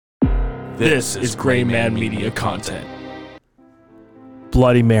This is Gray Man Media content.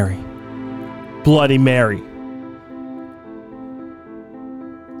 Bloody Mary. Bloody Mary.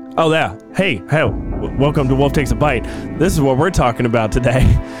 Oh, yeah. Hey, welcome to Wolf Takes a Bite. This is what we're talking about today.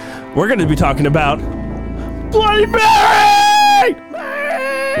 We're going to be talking about Bloody Mary!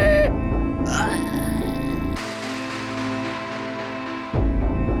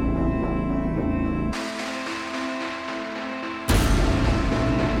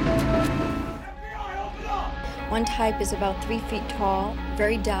 One type is about 3 feet tall,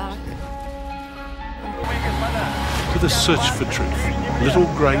 very dark. To the search for truth. Little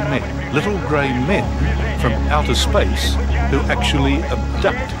grey men from outer space who actually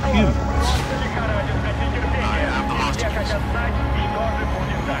abduct humans.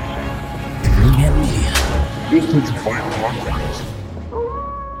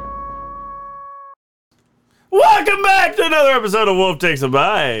 Welcome back to another episode of Wolf Takes a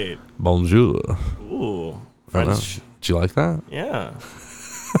Bite. Bonjour. Ooh, French. Did you like that? Yeah.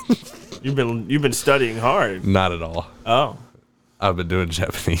 You've been studying hard. Not at all. Oh. I've been doing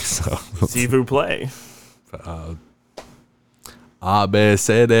Japanese, so. See vous play. A, B,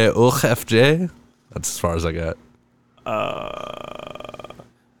 C, D, U, F, J. That's as far as I got.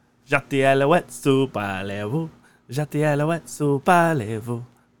 Jati alouette sous parlez-vous. Jati alouette sous parlez-vous.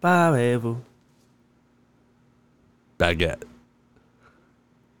 Parlez-vous. Baguette.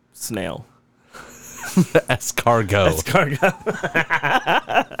 Snail. Escargot. Escargot.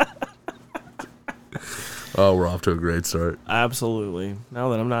 Oh, we're off to a great start. Absolutely. Now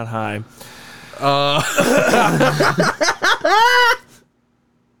that I'm not high.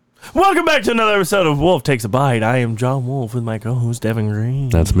 Welcome back to another episode of Wolf Takes a Bite. I am John Wolf with my co-host Devin Green.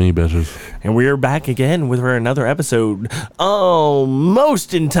 That's me, bitches. And we're back again with another episode.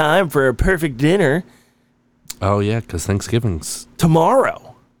 Almost in time for a perfect dinner. Oh, yeah, because Thanksgiving's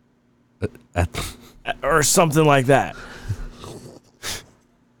Tomorrow. at Or something like that.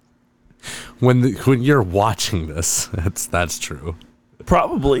 when you're watching this, that's true.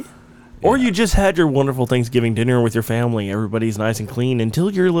 Probably. Or you just had your wonderful Thanksgiving dinner with your family. Everybody's nice and clean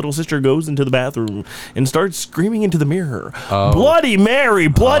until your little sister goes into the bathroom and starts screaming into the mirror. Oh. Bloody Mary,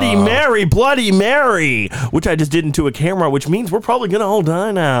 Bloody Mary, Bloody Mary. Which I just did into a camera, which means we're probably going to all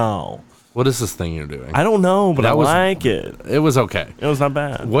die now. What is this thing you're doing? I don't know, but I was- like it. It was okay. It was not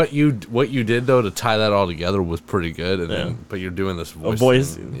bad. What you did though to tie that all together was pretty good, and Yeah. then, but you're doing this voice.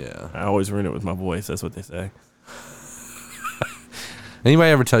 Voice? thing. Yeah. I always ruin it with my voice. That's what they say.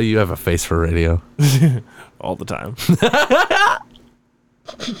 Anybody ever tell you have a face for radio? All the time.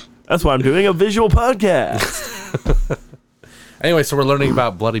 That's why I'm doing a visual podcast. Anyway, so we're learning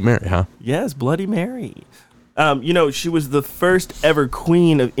about Bloody Mary, huh? Yes, Bloody Mary. She was the first ever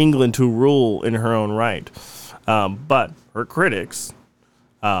queen of England to rule in her own right. But her critics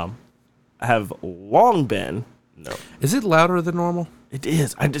have long been... No, Is it louder than normal? it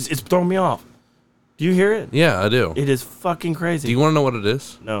is. It's throwing me off. Do you hear it? Yeah, I do. It is fucking crazy. Do you want to know what it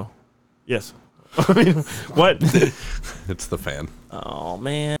is? No. Yes. I mean, what? It's the fan. Oh,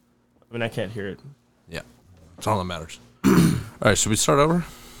 man. I mean, I can't hear it. Yeah. That's all that matters. All right, should we start over?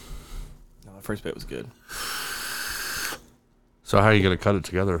 No, the first bit was good. So how are you going to cut it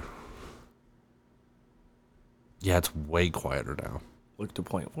together? Yeah, it's way quieter now. Look to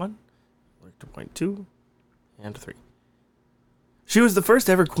point 1, look to point 2, and 3. She was the first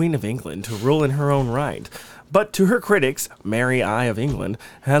ever Queen of England to rule in her own right, but to her critics, Mary I of England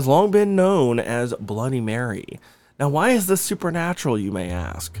has long been known as Bloody Mary. Now, why is this supernatural, you may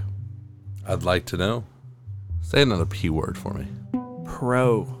ask? I'd like to know. Say another P word for me.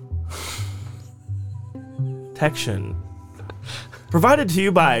 Protection. Provided to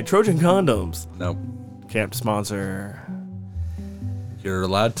you by Trojan Condoms. Nope. Camp sponsor. You're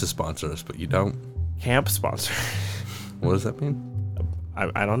allowed to sponsor us, but you don't. Camp sponsor. What does that mean?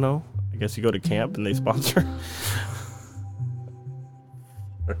 I don't know. I guess you go to camp and they sponsor.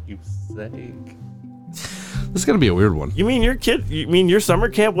 What are you saying? This is going to be a weird one. You mean your summer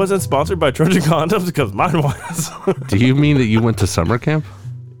camp wasn't sponsored by Trojan Condoms? Because mine was. Do you mean that you went to summer camp?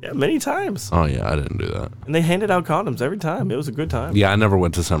 Yeah, many times. Oh, yeah, I didn't do that. And they handed out condoms every time. It was a good time. Yeah, I never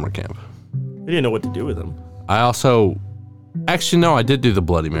went to summer camp. We didn't know what to do with them. I also... Actually, no, I did do the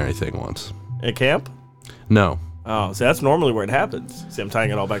Bloody Mary thing once. At camp? No. Oh, so that's normally where it happens. See, I'm tying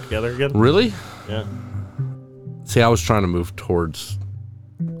it all back together again. Really? Yeah. See, I was trying to move towards...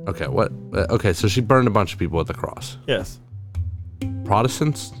 Okay, what? Okay, so she burned a bunch of people at the cross. Yes.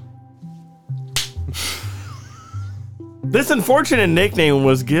 Protestants? This unfortunate nickname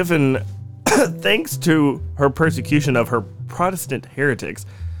was given thanks to her persecution of her Protestant heretics,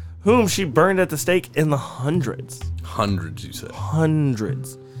 whom she burned at the stake in the hundreds. Hundreds, you said.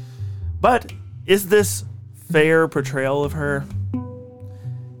 Hundreds. But is this fair portrayal of her?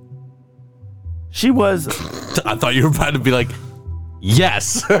 She was I thought you were about to be like,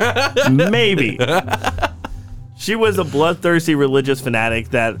 yes. maybe. She was a bloodthirsty religious fanatic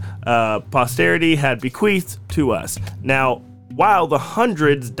that posterity had bequeathed to us. Now, while the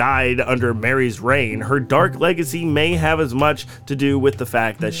hundreds died under Mary's reign, her dark legacy may have as much to do with the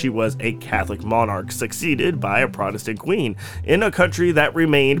fact that she was a Catholic monarch succeeded by a Protestant queen in a country that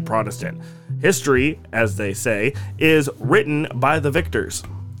remained Protestant. History, as they say, is written by the victors.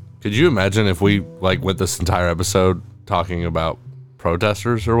 Could you imagine if we went this entire episode talking about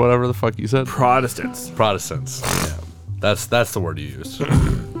protesters or whatever the fuck you said? Protestants. Yeah. That's the word you used.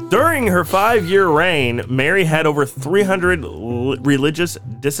 During her 5-year reign, Mary had over 300 religious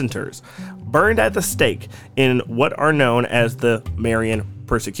dissenters burned at the stake in what are known as the Marian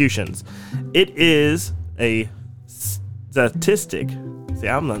persecutions. It is a statistic.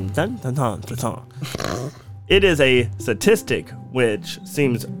 It is a statistic which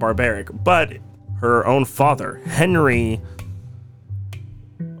seems barbaric, but her own father, Henry,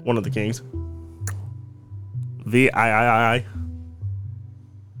 one of the kings, VIII.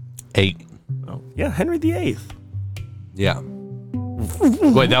 8. Oh, yeah, Henry VIII. Yeah.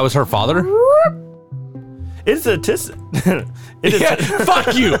 Wait, that was her father? It's a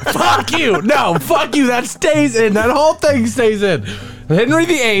Fuck you. Fuck you. No, fuck you. That stays in. That whole thing stays in. Henry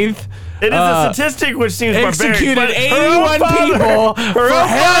VIII. It is a statistic which seems executed barbaric, 81 people for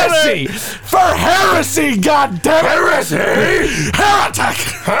heresy. For heresy, goddamn heresy!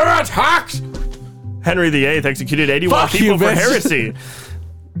 Heretics! Henry VIII executed 81 Fuck people you, for bitch. heresy.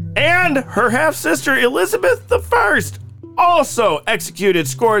 And her half-sister Elizabeth I also executed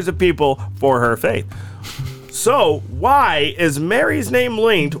scores of people for her faith. So, why is Mary's name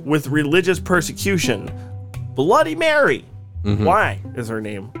linked with religious persecution? Bloody Mary. Why is her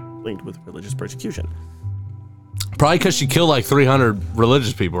name linked with religious persecution? Probably because she killed like 300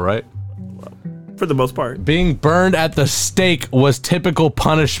 religious people, right? For the most part. Being burned at the stake was typical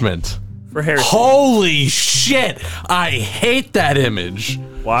punishment. For heresy. Holy shit! I hate that image.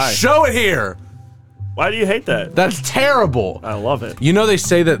 Why? Show it here. Why do you hate that? That's terrible. I love it. You know they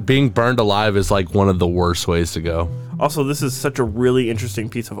say that being burned alive is like one of the worst ways to go. Also, this is such a really interesting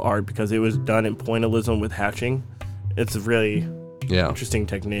piece of art because it was done in pointillism with hatching. It's a really interesting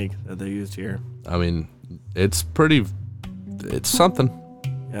technique that they used here. I mean, it's something.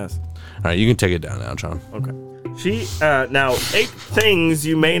 Yes. All right, you can take it down now, John. Okay. She, now, 8 things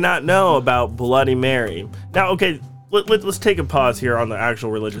you may not know about Bloody Mary. Now, okay, let's take a pause here on the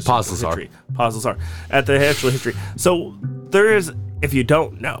actual religious history. Pause at the actual history. So, there is, if you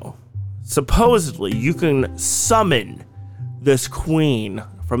don't know, supposedly you can summon this queen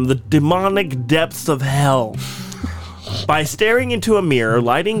from the demonic depths of hell by staring into a mirror,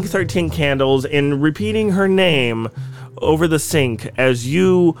 lighting 13 candles, and repeating her name over the sink. As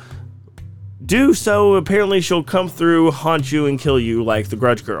you do so, apparently she'll come through, haunt you, and kill you like the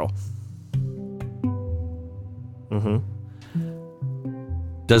Grudge Girl.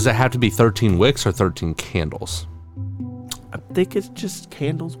 Does it have to be 13 wicks or 13 candles? I think it's just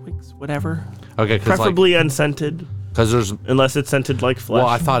candles, wicks, whatever. Okay, preferably unscented. Because there's, unless it's scented like flesh. well,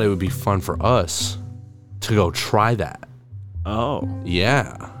 I thought it would be fun for us to go try that. Oh,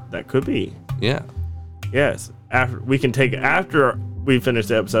 Yeah. that could be. Yeah. Yes. After we finish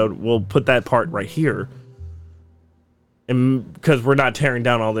the episode, we'll put that part right here. And because we're not tearing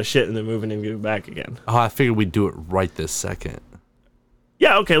down all this shit and then moving and giving back again. Oh, I figured we'd do it right this second.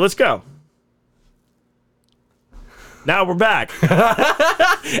 Yeah, okay, let's go. Now we're back.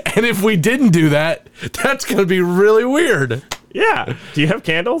 And if we didn't do that, that's going to be really weird. Yeah. Do you have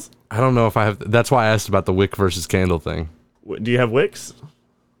candles? I don't know if I have. That's why I asked about the wick versus candle thing. Do you have wicks?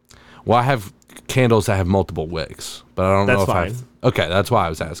 Well, I have candles that have multiple wicks, but I don't know if I have. Okay, that's why I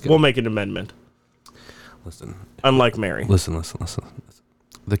was asking. We'll make an amendment. Listen. Unlike Mary. Listen.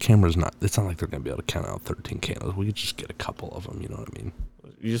 The camera's not. It's not like they're going to be able to count out 13 candles. We could just get a couple of them. You know what I mean?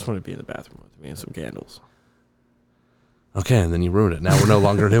 You just want to be in the bathroom with me and some candles. Okay, and then you ruined it. Now we're no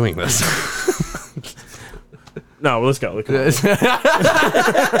longer doing this. No, let's go.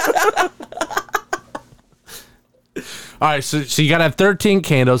 All right, so you got to have 13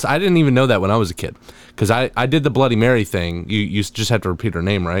 candles. I didn't even know that when I was a kid because I did the Bloody Mary thing. You just have to repeat her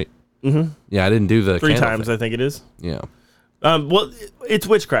name, right? Mm-hmm. Yeah, I didn't do the 3 candle times, thing. I think it is. Yeah. Well, it's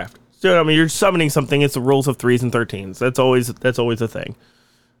witchcraft. So, I mean, you're summoning something. It's the rules of 3s and 13s. That's always a thing.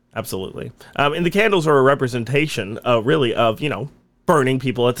 Absolutely. And the candles are a representation, really, of, burning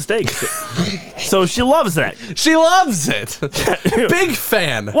people at the stake. So she loves that. She loves it. Big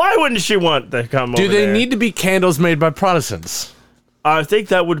fan. Why wouldn't she want to come over Do they there? need to be candles made by Protestants? I think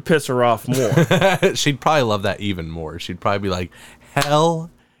that would piss her off more. She'd probably love that even more. She'd probably be like, hell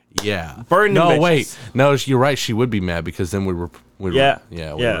yeah. Burn them No, bitches. wait. No, you're right. She would be mad because then we were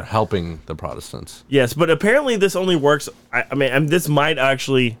helping the Protestants. Yes, but apparently this only works. I mean, and this might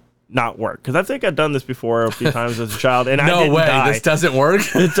actually not work because I think I've done this before a few times as a child, and I No didn't way. die. This doesn't work.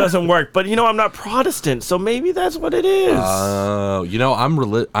 It doesn't work. But I'm not Protestant, so maybe that's what it is.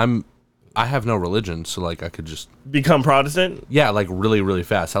 I have no religion, so like I could just Become Protestant? like really, really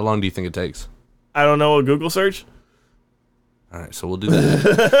fast. How long do you think it takes? I don't know. A Google search. All right, so we'll do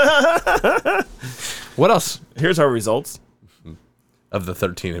that. What else Here's our results. of the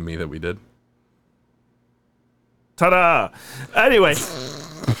 13andMe that we did? Ta-da! Anyway.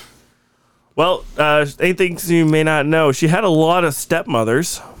 Well, 8 things you may not know. She had a lot of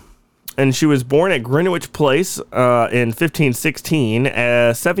stepmothers, and she was born at Greenwich Place in 1516.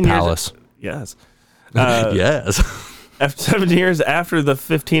 7 years. Palace. Yes. Yes. 7 years after the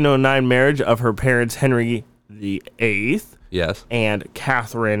 1509 marriage of her parents Henry VIII Yes. and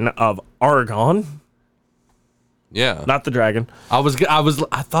Catherine of Aragon, Yeah. not the dragon, I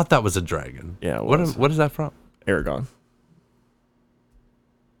thought that was a dragon. Yeah, it What was. what is that from? Aragon.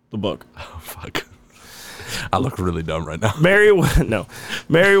 The book. Oh fuck. I look really dumb right now. Mary was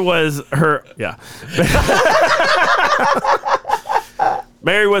her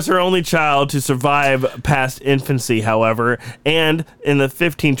Mary was her only child to survive past infancy, however, and in the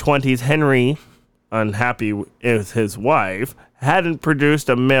 1520s, Henry, unhappy with his wife, hadn't produced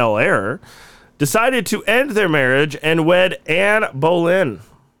a male heir, decided to end their marriage and wed Anne Boleyn,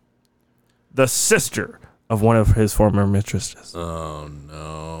 the sister of one of his former mistresses. Oh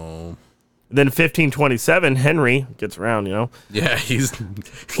no. Then 1527, Henry gets around, Yeah, he's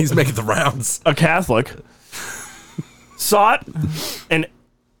making the rounds. a Catholic, sought an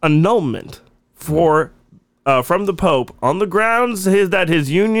annulment from the Pope on the grounds that his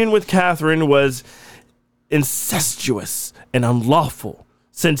union with Catherine was incestuous and unlawful,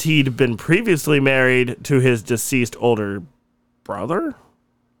 since he'd been previously married to his deceased older brother.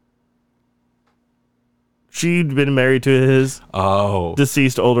 She'd been married to his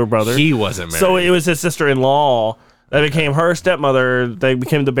deceased older brother. He wasn't married. So it was his sister-in-law that became her stepmother. They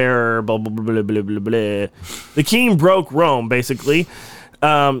became the bearer. Blah blah blah blah blah blah. The king broke Rome. Basically,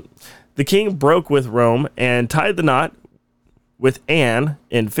 the king broke with Rome and tied the knot with Anne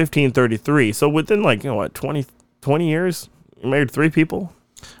in 1533. So within 20 years, he married 3 people.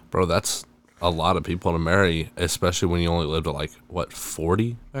 Bro, that's a lot of people to marry, especially when you only lived at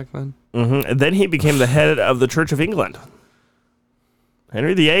 40 back then. Mm-hmm. And then he became the head of the Church of England.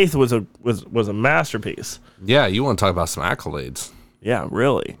 Henry VIII was a masterpiece. Yeah, you want to talk about some accolades? Yeah,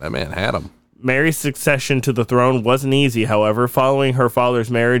 really. That man had them. Mary's succession to the throne wasn't easy, however. Following her father's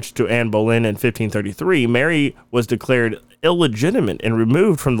marriage to Anne Boleyn in 1533, Mary was declared illegitimate and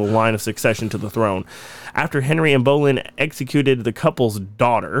removed from the line of succession to the throne. After Henry and Boleyn executed the couple's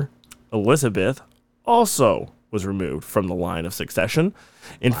daughter, Elizabeth, also was removed from the line of succession.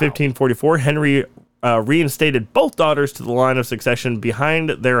 In 1544, Henry reinstated both daughters to the line of succession behind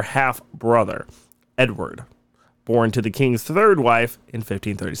their half-brother, Edward, born to the king's third wife in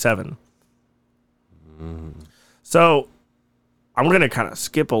 1537. So I'm gonna kind of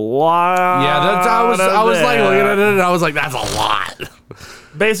skip a lot. Yeah, I was like looking at it and I was like, that's a lot.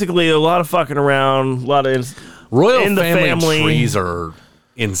 Basically, a lot of fucking around, a lot of Royal in the family trees are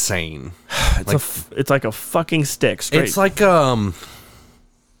insane. It's like a fucking stick. Straight. It's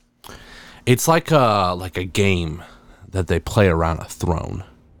like a game that they play around a throne.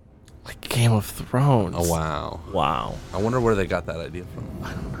 like Game of Thrones. Oh wow. Wow. I wonder where they got that idea from.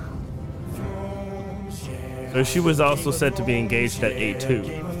 So she was also said to be engaged at age 2.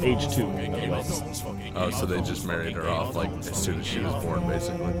 Oh, so they just married her off as soon as she was born,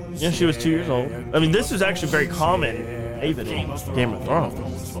 basically. Yeah, she was 2 years old. I mean, this is actually very common, even in Game of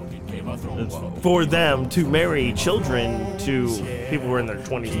Thrones. It's for them to marry children to people who are in their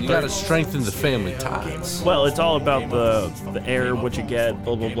 20s and You got to 30s. strengthen the family ties. Well, it's all about the heir, what you get,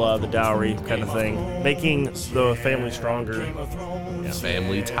 blah, blah, blah, the dowry kind of thing. Making the family stronger.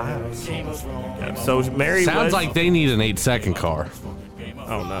 Family ties. Yeah, so Mary Sounds was... like they need an 8-second car.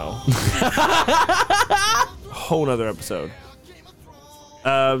 Oh, no. Whole nother episode.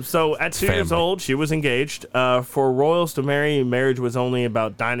 So at 2 years Family. old, she was engaged. For royals to marry, marriage was only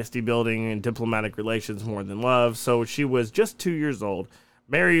about dynasty building and diplomatic relations more than love. So she was just 2 years old.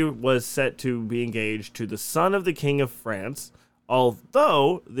 Mary was set to be engaged to the son of the King of France,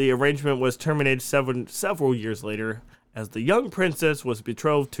 although the arrangement was terminated several years later, as the young princess was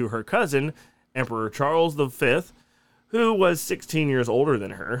betrothed to her cousin, Emperor Charles V, who was 16 years older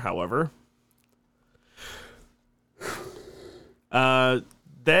than her, however.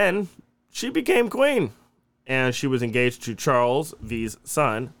 Then she became queen, and she was engaged to Charles V's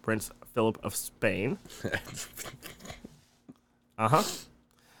son, Prince Philip of Spain.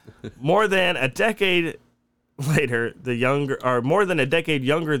 More than a decade younger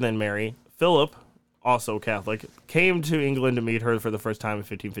than Mary, Philip, also Catholic, came to England to meet her for the first time in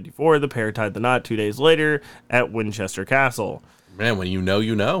 1554. The pair tied the knot 2 days later at Winchester Castle. Man, when you know,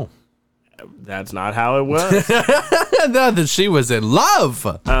 you know. That's not how it was. No, that she was in love.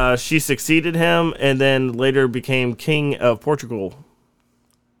 She succeeded him and then later became King of Portugal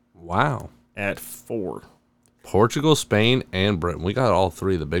Wow. at 4. Portugal, Spain, and Britain. We got all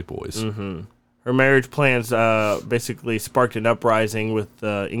three of the big boys. Her marriage plans basically sparked an uprising with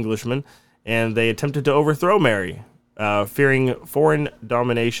Englishmen, and they attempted to overthrow Mary, fearing foreign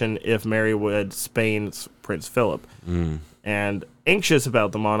domination if Mary wed Spain's Prince Philip. And anxious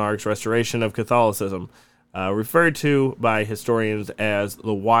about the monarch's restoration of Catholicism, referred to by historians as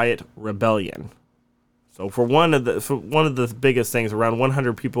the Wyatt Rebellion. So for one of the biggest things, around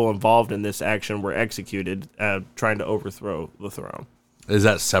 100 people involved in this action were executed, trying to overthrow the throne. Is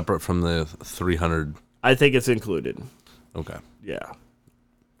that separate from the 300? I think it's included. Okay. Yeah.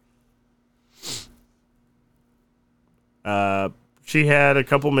 She had a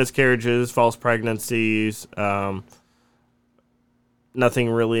couple miscarriages, false pregnancies. Nothing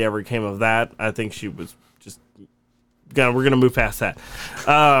really ever came of that. I think she was just we're gonna move past that.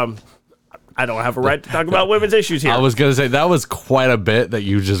 I don't have a right to talk about women's issues here. I was going to say, that was quite a bit that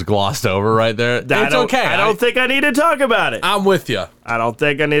you just glossed over right there. It's okay. I don't think I need to talk about it. I'm with you. I don't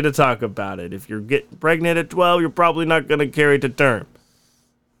think I need to talk about it. If you're getting pregnant at 12, you're probably not going to carry to term.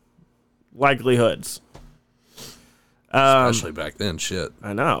 Likelihoods. Especially back then, shit.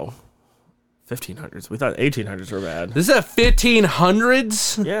 I know. 1500s. We thought 1800s were bad. This is a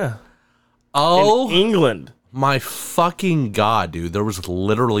 1500s? Yeah. Oh. In England. My fucking God, dude. There was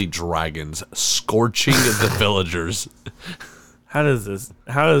literally dragons scorching the villagers. How does this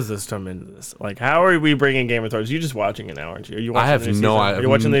come into this? Like, how are we bringing Game of Thrones? You're just watching it now, aren't you? Are you watching I have no idea. Are you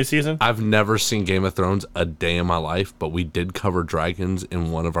watching the new season? I've never seen Game of Thrones a day in my life, but we did cover dragons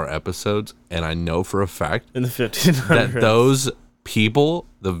in one of our episodes, and I know for a fact in the 1500s that those people,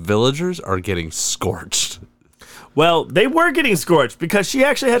 the villagers, are getting scorched. Well, they were getting scorched because she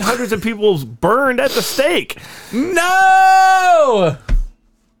actually had hundreds of people burned at the stake. No!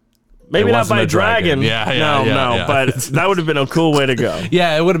 Maybe not by a dragon. Yeah. But that would have been a cool way to go.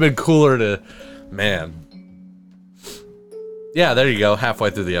 Yeah, it would have been cooler to... Man. Yeah, there you go.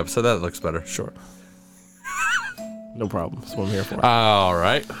 Halfway through the episode. That looks better. Sure. No problem. That's what I'm here for. All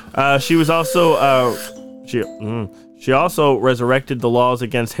right. She was also... She also resurrected the laws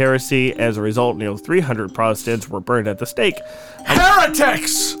against heresy. As a result, nearly 300 Protestants were burned at the stake.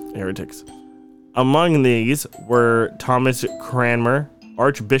 Heretics! Among these were Thomas Cranmer,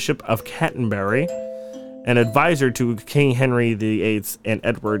 Archbishop of Canterbury, an advisor to King Henry VIII and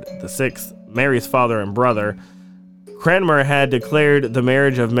Edward VI, Mary's father and brother. Cranmer had declared the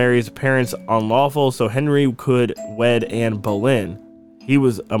marriage of Mary's parents unlawful, so Henry could wed Anne Boleyn. He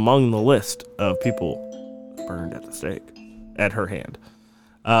was among the list of people burned at the stake at her hand.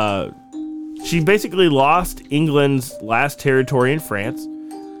 She basically lost England's last territory in France.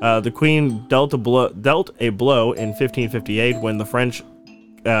 The Queen dealt a blow in 1558 when the French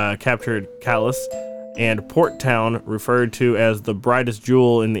captured Calais and Port Town, referred to as the brightest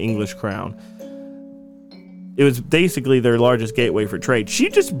jewel in the English crown. It was basically their largest gateway for trade. She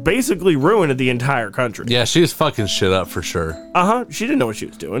just basically ruined the entire country. Yeah, she was fucking shit up for sure. She didn't know what she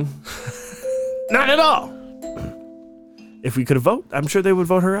was doing. Not at all. If we could have voted, I'm sure they would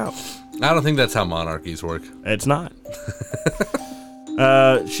vote her out. I don't think that's how monarchies work. It's not.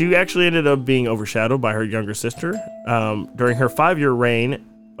 She actually ended up being overshadowed by her younger sister. During her 5-year reign,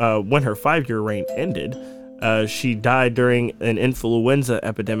 when her 5-year reign ended, she died during an influenza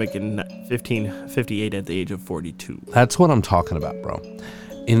epidemic in 1558 at the age of 42. That's what I'm talking about, bro.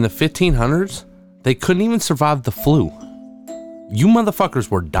 In the 1500s, they couldn't even survive the flu. You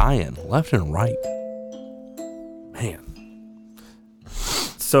motherfuckers were dying left and right. Man.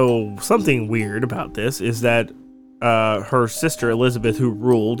 So something weird about this is that her sister Elizabeth, who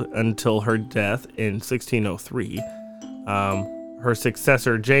ruled until her death in 1603, her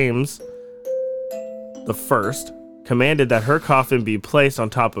successor James I commanded that her coffin be placed on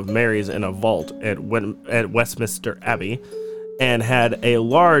top of Mary's in a vault at Westminster Abbey, and had a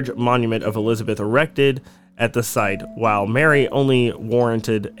large monument of Elizabeth erected at the site, while Mary only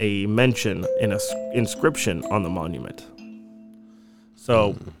warranted a mention in an inscription on the monument.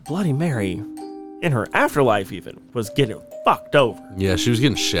 So, Bloody Mary, in her afterlife even, was getting fucked over. Yeah, she was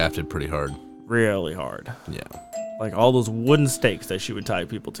getting shafted pretty hard. really hard. Yeah. Like all those wooden stakes that she would tie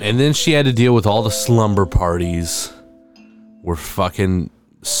people to. And then she had to deal with all the slumber parties where fucking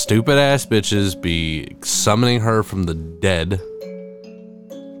stupid ass bitches be summoning her from the dead.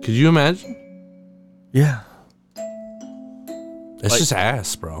 Could you imagine? Yeah. It's just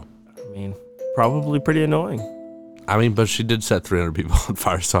ass, bro. I mean, probably pretty annoying. I mean, but she did set 300 people on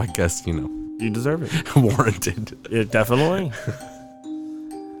fire, so I guess, you know. You deserve it. Warranted. It definitely.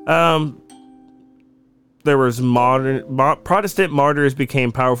 There was Protestant martyrs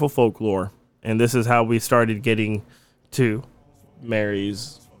became powerful folklore, and this is how we started getting to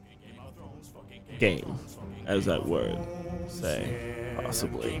Mary's game, as that would say,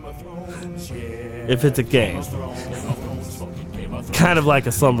 possibly. If it's a game. Kind of like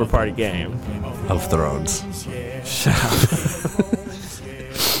a slumber party game. Of Thrones. Shut up.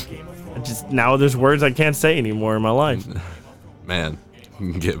 Now there's words I can't say anymore in my life. Man,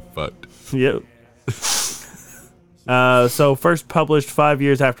 get fucked. Yep. So first published 5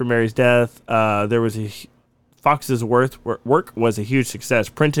 years after Mary's death, Fox's work was a huge success,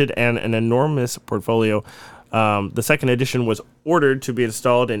 printed and an enormous portfolio. The second edition was ordered to be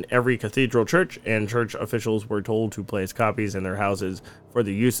installed in every cathedral church, and church officials were told to place copies in their houses for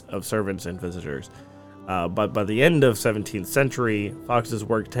the use of servants and visitors. But by the end of 17th century, Fox's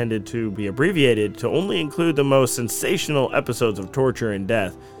work tended to be abbreviated to only include the most sensational episodes of torture and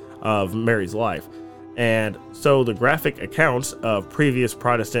death of Mary's life. And so the graphic accounts of previous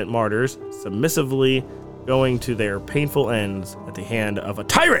Protestant martyrs submissively going to their painful ends at the hand of a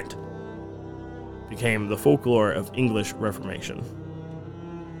tyrant became the folklore of English Reformation.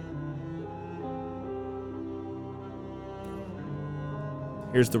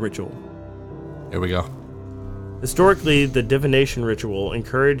 Here's the ritual. Here we go. Historically, the divination ritual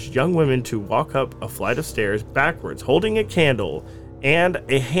encouraged young women to walk up a flight of stairs backwards, holding a candle and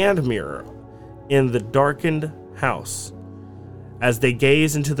a hand mirror in the darkened house. As they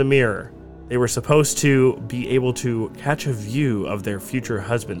gazed into the mirror, they were supposed to be able to catch a view of their future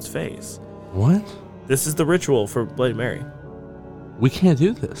husband's face. What? This is the ritual for Bloody Mary. We can't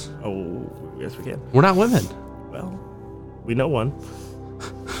do this. Oh, yes we can. We're not women. Well, we know one.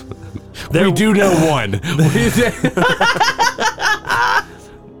 We do know one.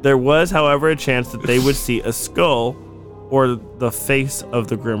 There was, however, a chance that they would see a skull or the face of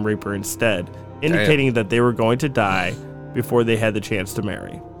the Grim Reaper instead, indicating that they were going to die before they had the chance to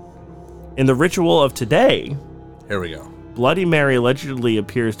marry. In the ritual of today, Here we go. Bloody Mary allegedly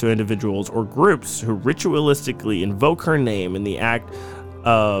appears to individuals or groups who ritualistically invoke her name in the act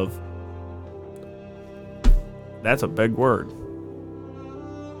of... That's a big word.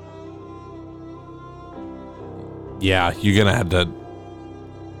 Yeah, you're going to have to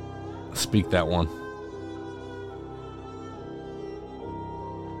speak that one.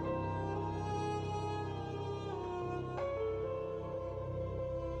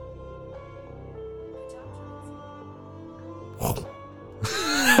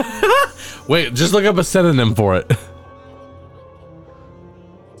 Wait, just look up a synonym for it.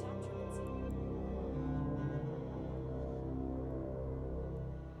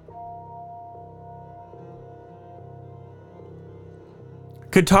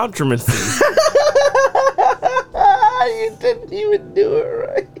 Contometry. You didn't even do it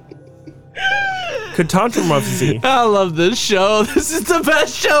right. Contometry. I love this show. This is the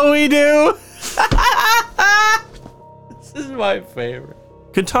best show we do. This is my favorite.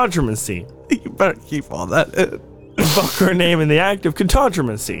 Contometry. You better keep all that in. Invoke her name in the act of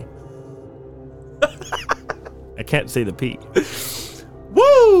contometry. I can't say the P.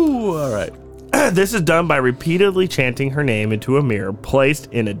 Woo! All right. This is done by repeatedly chanting her name into a mirror placed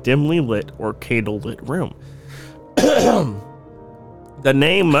in a dimly lit or candle-lit room. The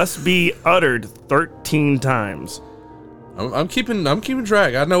name must be uttered 13 times. I'm keeping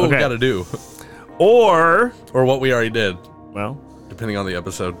track. I know what we got to do, or what we already did, well, depending on the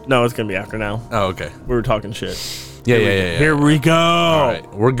episode. No, it's gonna be after now. Oh, okay. We were talking shit. Yeah. Here we go. All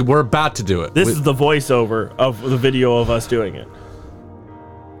right, we're about to do it. This is the voiceover of the video of us doing it.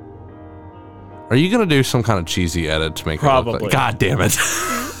 Are you gonna do some kind of cheesy edit to make Probably. it look like, God damn it!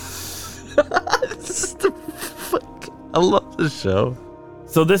 I love this show.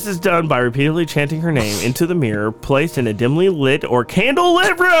 So this is done by repeatedly chanting her name into the mirror placed in a dimly lit or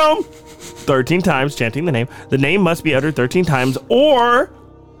candle-lit room 13 times, chanting the name. The name must be uttered 13 times or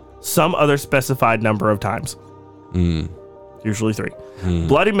some other specified number of times. Usually 3.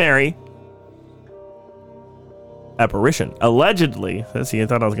 Bloody Mary apparition allegedly, see, I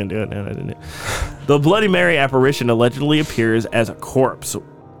thought I was going to do it and I didn't. The Bloody Mary apparition allegedly appears as a corpse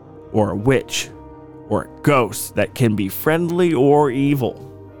or a witch or a ghost that can be friendly or evil.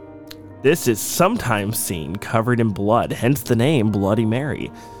 This is sometimes seen covered in blood, hence the name Bloody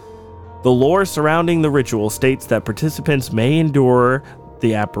Mary. The lore surrounding the ritual states that participants may endure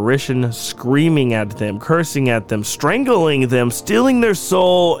the apparition screaming at them, cursing at them, strangling them, stealing their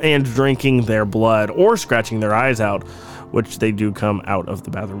soul, and drinking their blood, or scratching their eyes out, which they do come out of the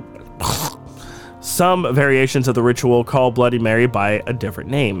bathroom. Some variations of the ritual call Bloody Mary by a different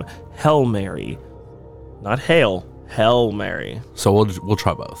name, Hell Mary. Not Hail, Hell Mary. So we'll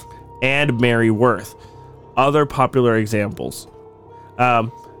try both. And Mary Worth. Other popular examples.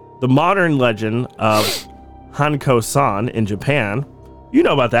 The modern legend of Hanko-san in Japan. You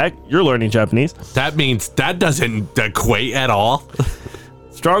know about that. You're learning Japanese. That means that doesn't equate at all.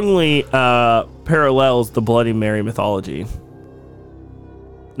 Strongly parallels the Bloody Mary mythology.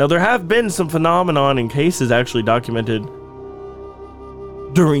 Now, there have been some phenomenon and cases actually documented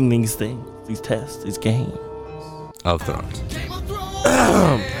during these things, these tests, these games. Of Thrones.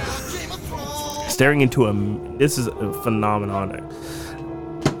 Staring into this is a phenomenon.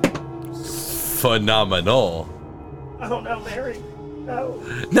 Phenomenal. Oh no, Mary. No.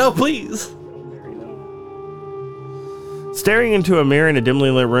 No, please. Mary, no. Staring into a mirror in a dimly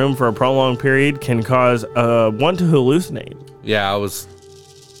lit room for a prolonged period can cause one to hallucinate. Yeah, I was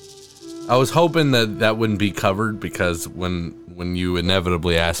hoping that wouldn't be covered, because when you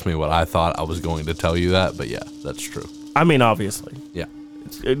inevitably asked me what I thought, I was going to tell you that. But yeah, that's true. I mean, obviously. Yeah.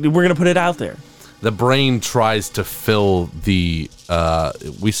 We're going to put it out there. The brain tries to fill the...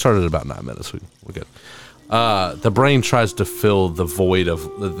 we started about 9 minutes. We're good. The brain tries to fill the void of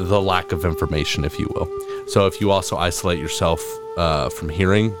the lack of information, if you will. So if you also isolate yourself from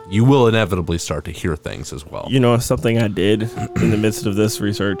hearing, you will inevitably start to hear things as well. You know, something I did in the midst of this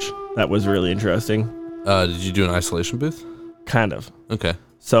research that was really interesting. Did you do an isolation booth? Kind of. Okay.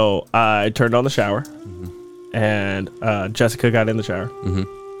 So I turned on the shower, and Jessica got in the shower,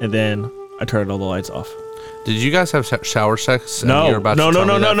 and then I turned all the lights off. Did you guys have shower sex? No. You're about to tell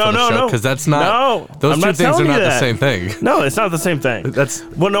me that for the show? Because that's not. No. Those I'm two not things are telling not you the that. same thing. No, it's not the same thing. That's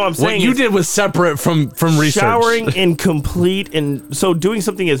Well, no, I'm saying what you is did was separate from research. showering in complete, and so doing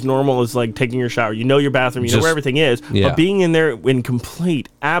something as normal as like taking your shower. You know your bathroom, you know Just- where everything is, yeah. but being in there in complete,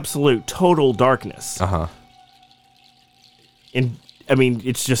 absolute, total darkness. And I mean,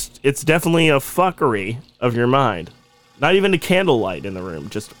 it's definitely a fuckery of your mind. Not even a candlelight in the room,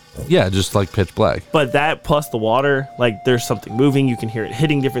 just. Yeah, just like pitch black. But that plus the water, like there's something moving, you can hear it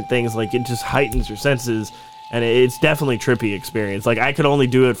hitting different things, like it just heightens your senses, and it's definitely a trippy experience. Like I could only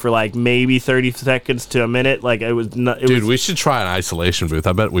do it for like maybe 30 seconds to a minute. Like it was not. Dude, we should try an isolation booth.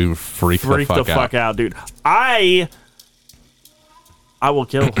 I bet we would freak the fuck out, dude. I will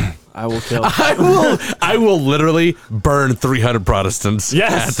kill. I will kill. I will literally burn 300 Protestants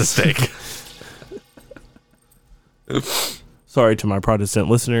Yes. at the stake. Sorry to my Protestant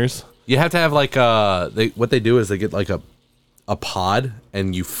listeners. You have to have like what they do is they get like a pod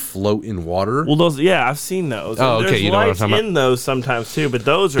and you float in water. Well, those, yeah, I've seen those. Oh, And okay, there's you know what I'm lights talking about. in those sometimes too, but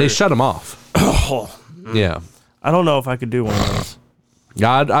those are. They shut them off. Yeah, I don't know if I could do one of those.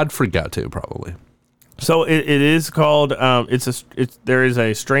 yeah, I'd freak out too, probably. So it is called. There is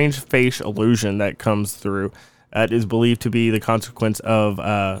a strange face illusion that comes through. That is believed to be the consequence of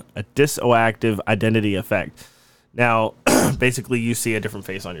a discoactive identity effect. Now, basically, you see a different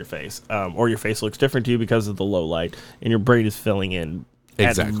face on your face, or your face looks different to you because of the low light, and your brain is filling in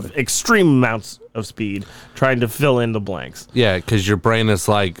Exactly. at extreme amounts of speed, trying to fill in the blanks. Yeah, because your brain is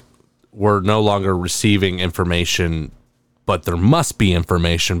like, we're no longer receiving information, but there must be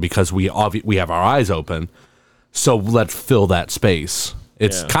information because we have our eyes open. So let's fill that space.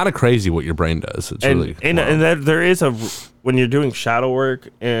 It's Yeah. kind of crazy what your brain does. It's really And wild. that there is when you're doing shadow work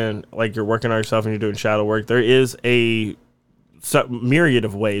and like you're working on yourself and you're doing shadow work, there is a myriad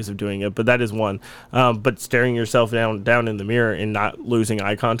of ways of doing it, but that is one. But staring yourself down in the mirror and not losing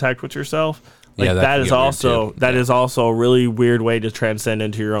eye contact with yourself, like Yeah, that that can is get weird, also too. that is also a really weird way to transcend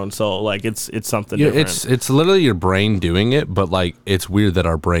into your own soul. Like it's something Yeah, different. it's literally your brain doing it, but like it's weird that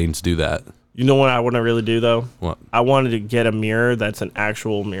our brains do that. You know what I want to really do though? What? I wanted to get a mirror that's an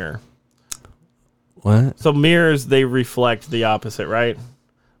actual mirror. What? So mirrors, they reflect the opposite, right?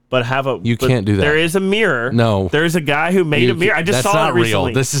 But You can't do that. There is a mirror. No. There's a guy who made a mirror. I just That's saw not it recently.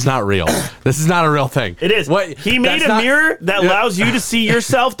 real. This is not real. This is not a real thing. It is. What? He made That's a not- mirror that allows you to see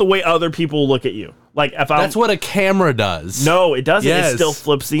yourself the way other people look at you. Like if I That's what a camera does. No, it doesn't. Yes. It still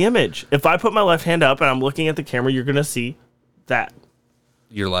flips the image. If I put my left hand up and I'm looking at the camera, you're gonna see that.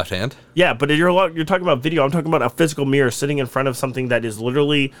 Your left hand. Yeah, but you're talking about video. I'm talking about a physical mirror sitting in front of something that is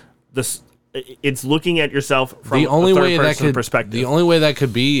literally this. It's looking at yourself from The only a way that third-person could perspective. The only way that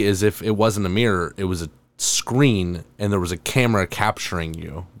could be is if it wasn't a mirror. It was a screen and there was a camera capturing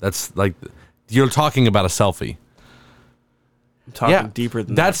you. That's like, you're talking about a selfie. I'm talking deeper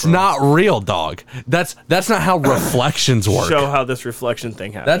than that's that, bro. not real, dog. That's not how reflections work. Show how this reflection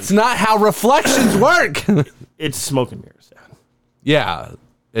thing happens. That's not how reflections work. It's smoke and mirrors, Dad. Yeah,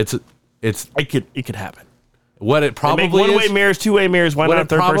 it's It could happen. what it probably Make one-way is. mirrors, two-way mirrors. Why What not it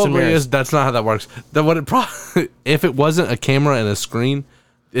third-person probably mirrors? is. That's not how that works. If it wasn't a camera and a screen,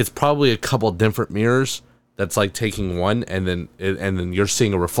 it's probably a couple different mirrors. That's like taking one, and then you're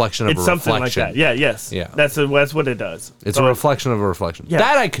seeing a reflection of It's a something reflection. like that. Yeah. Yes. Yeah. That's what it does. It's So a reflection of a reflection. Yeah.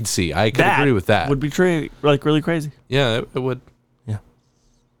 That I could see. I could agree with that. Would be really crazy. Yeah, it would. Yeah.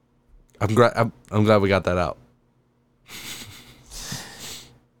 I'm glad we got that out.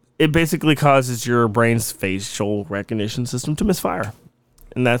 It basically causes your brain's facial recognition system to misfire,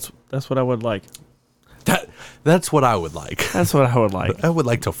 and that's what I would like. That's what I would like. That's what I would like. I would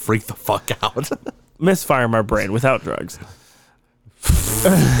like to freak the fuck out. Misfire my brain without drugs.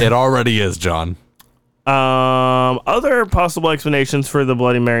 It already is, John. Other possible explanations for the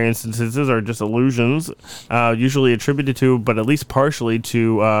Bloody Mary instances are just illusions, usually attributed to, but at least partially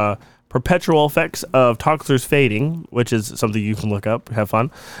to, perpetual effects of Toxler's fading, which is something you can look up, have fun,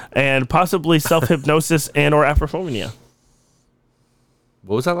 and possibly self-hypnosis and or aprophonia.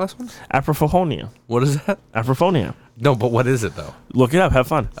 What was that last one? Aprophonia. What is that? Aprophonia. No, but what is it though? Look it up, have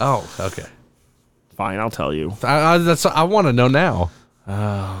fun. Oh, okay. Fine, I'll tell you. I want to know now.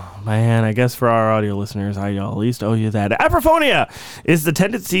 Man, I guess for our audio listeners, I at least owe you that. Aprophonia is the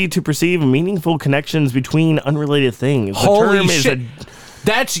tendency to perceive meaningful connections between unrelated things. The Holy term shit. Is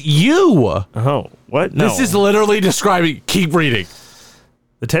That's you. oh, what? No. This is literally describing. Keep reading.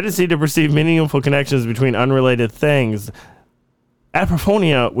 The tendency to perceive meaningful connections between unrelated things.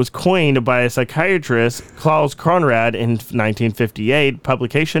 Aprophonia was coined by a psychiatrist, Klaus Conrad, in 1958,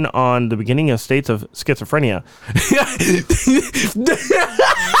 publication on the beginning of states of schizophrenia.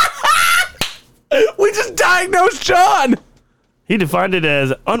 We just diagnosed John. He defined it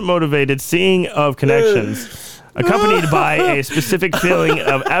as unmotivated seeing of connections, accompanied by a specific feeling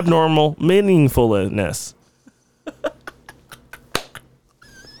of abnormal meaningfulness.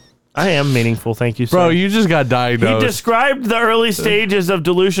 I am meaningful, thank you, sir. Bro, you just got He diagnosed. described the early stages of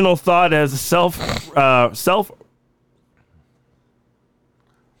delusional thought as self-refractal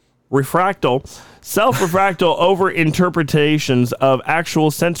over-interpretations of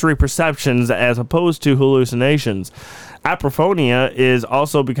actual sensory perceptions as opposed to hallucinations. Aprophonia is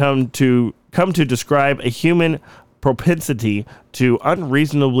also come to describe a human propensity to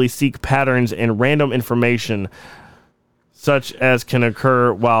unreasonably seek patterns in random information, such as can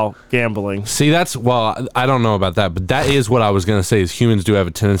occur while gambling. See, I don't know about that, but that is what I was going to say is humans do have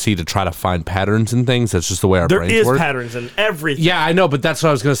a tendency to try to find patterns in things. That's just the way our There brains is work. patterns in everything. Yeah, I know, but that's what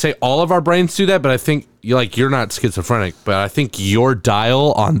I was going to say. All of our brains do that, but I think you're not schizophrenic, but I think your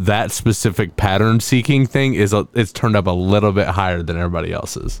dial on that specific pattern seeking thing it's turned up a little bit higher than everybody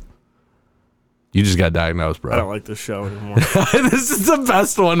else's. You just got diagnosed, bro. I don't like this show anymore. This is the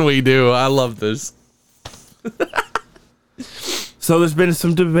best one we do. I love this. So there's been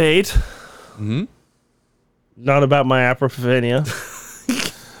some debate. Mm-hmm. Not about my aprophonia.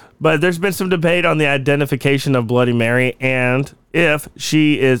 But there's been some debate on the identification of Bloody Mary and if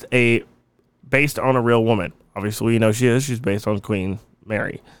she is based on a real woman. Obviously, we know she is. She's based on Queen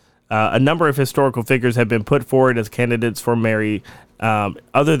Mary. A number of historical figures have been put forward as candidates for Mary,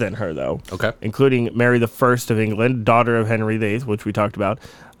 other than her, though. Okay. Including Mary I of England, daughter of Henry VIII, which we talked about.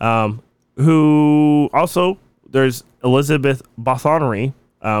 Who also, there's Elizabeth Bathory.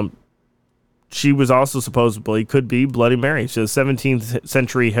 She was also supposedly could be Bloody Mary. She's a 17th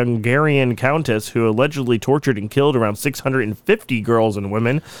century Hungarian countess who allegedly tortured and killed around 650 girls and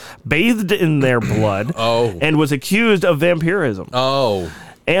women, bathed in their blood, and was accused of vampirism.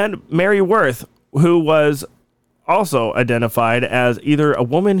 And Mary Worth, who was also identified as either a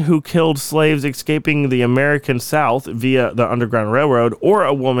woman who killed slaves escaping the American South via the Underground Railroad or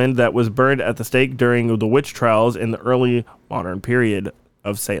a woman that was burned at the stake during the witch trials in the early modern period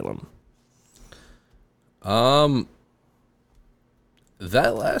of Salem. That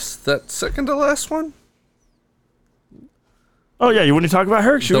second to last one? Oh yeah, you want to talk about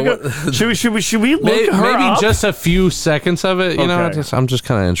her? Should we look her maybe up? just a few seconds of it, you know? Okay. I'm just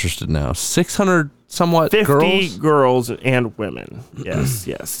kind of interested now. 600 somewhat 50 girls? girls and women. Yes,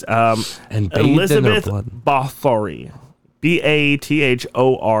 yes. And bathed in their Elizabeth blood. Bathory. Bathory.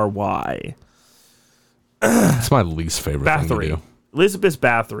 That's my least favorite thing to do. Elizabeth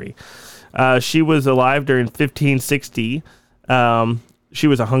Bathory. She was alive during 1560. She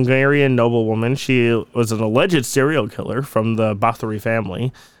was a Hungarian noblewoman. She was an alleged serial killer from the Bathory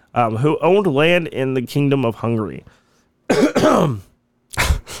family. who owned land in the Kingdom of Hungary.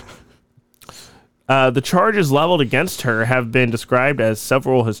 The charges leveled against her have been described as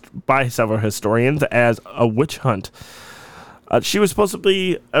by several historians as a witch hunt. She was supposed to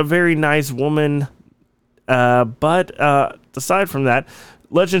be a very nice woman, but aside from that,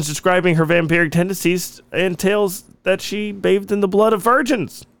 legends describing her vampiric tendencies entails that she bathed in the blood of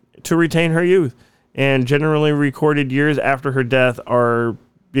virgins to retain her youth, and generally recorded years after her death are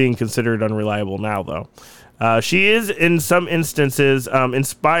being considered unreliable now, though. She is, in some instances,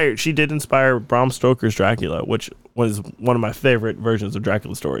 inspired. She did inspire Bram Stoker's Dracula, which was one of my favorite versions of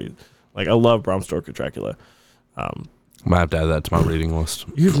Dracula stories. Like, I love Bram Stoker's Dracula. I might have to add that to my reading list.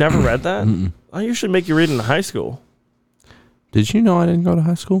 You've never read that? I usually make you read it in high school. Did you know I didn't go to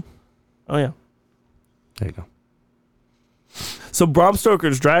high school? Oh, yeah. There you go. So, Bram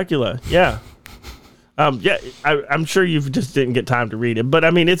Stoker's Dracula, yeah. I'm sure you just didn't get time to read it, but I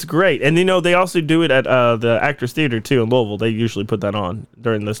mean, it's great. And they also do it at the Actors Theater too in Louisville. They usually put that on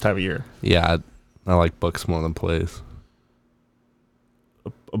during this time of year. Yeah, I like books more than plays.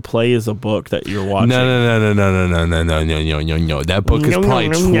 A play is a book that you're watching. No. That book is probably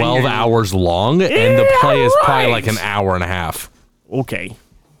 12 hours long, and the play is probably like an hour and a half. Okay.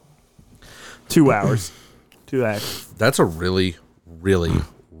 2 hours. 2 acts. That's a really, really,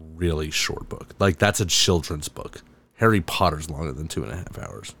 really short book. Like, that's a children's book. Harry Potter's longer than 2.5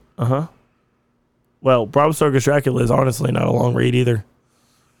 hours. Uh-huh. Well, Bram Stoker's Dracula is honestly not a long read either.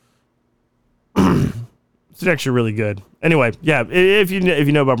 It's actually really good. Anyway, yeah, if you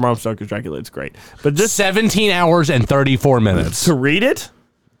know about Bram Stoker's Dracula, it's great. But this 17 hours and 34 minutes. To read it?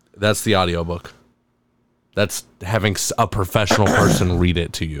 That's the audiobook. That's having a professional person read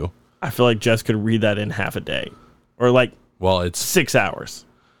it to you. I feel like Jess could read that in half a day. Or like it's 6 hours.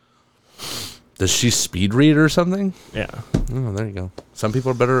 Does she speed read or something? Yeah. Oh, there you go. Some people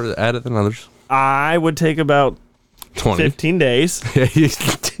are better at it than others. I would take about 20. 15 days.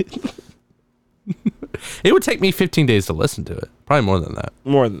 It would take me 15 days to listen to it. Probably more than that.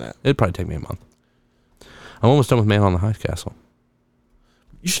 More than that. It'd probably take me a month. I'm almost done with Man on the High Castle.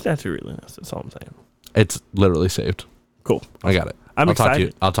 You should have to read this. That's all I'm saying. It's literally saved. Cool. I got it. I'm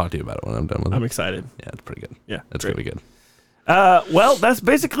excited. I'll talk to you about it when I'm done with it. I'm excited. Yeah, it's pretty good. Yeah. It's going to be good. Well, that's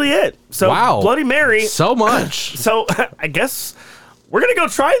basically it. So, wow. Bloody Mary. So much. So, I guess we're going to go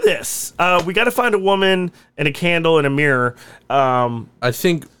try this. We got to find a woman and a candle and a mirror. I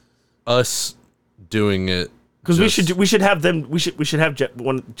think us doing it, because we should have them. We should have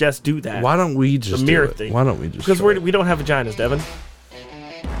Jess do that. Why don't we just the mirror do it? thing? Why don't we just? Because we don't have vaginas, Devin,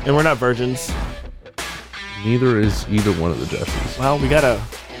 and we're not virgins. Neither is either one of the Jesses. Well, we gotta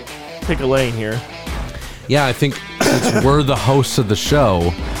pick a lane here. Yeah, I think since we're the hosts of the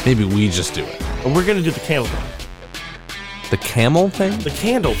show, maybe we just do it. And we're gonna do the candle thing. The camel thing? The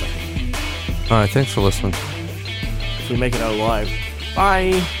candle thing. All right, thanks for listening. If we make it out alive.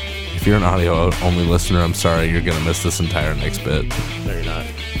 Bye. If you're an audio-only listener, I'm sorry, you're going to miss this entire next bit. No, you're not.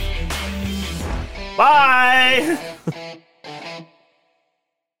 Bye!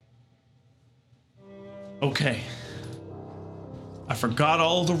 Okay. I forgot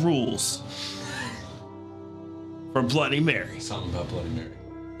all the rules for Bloody Mary. Something about Bloody Mary.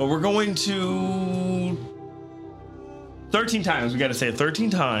 But we're going to 13 times. We got to say it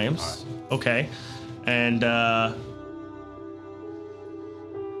 13 times. Right. Okay. And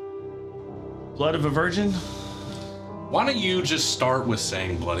blood of a virgin? Why don't you just start with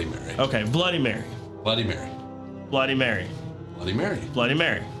saying Bloody Mary? Okay, Bloody Mary. Bloody Mary. Bloody Mary. Bloody Mary. Bloody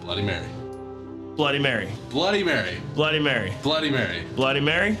Mary. Bloody Mary. Bloody Mary. Bloody Mary. Bloody Mary. Bloody Mary. Bloody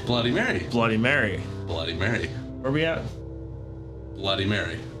Mary. Bloody Mary. Bloody Mary. Bloody Mary. Where we at? Bloody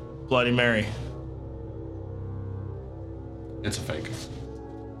Mary. Bloody Mary. It's a fake.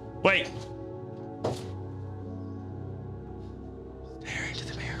 Wait. Stare into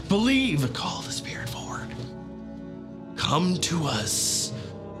the mirror. Believe. Call the spirit forward. Come to us,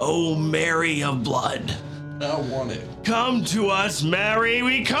 O Mary of blood. I want it. Come to us, Mary.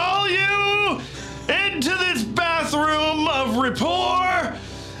 We call you into this bathroom of rapport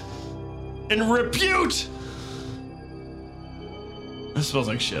and repute. That smells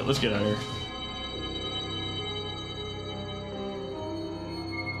like shit. Let's get out of here.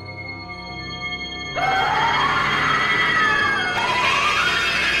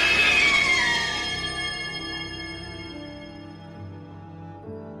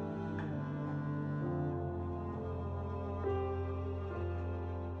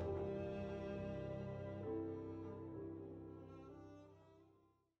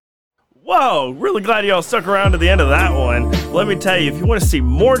 Whoa, really glad y'all stuck around to the end of that one. Let me tell you, if you want to see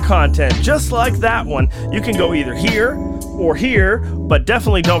more content just like that one, you can go either here or here, but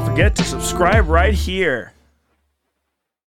definitely don't forget to subscribe right here.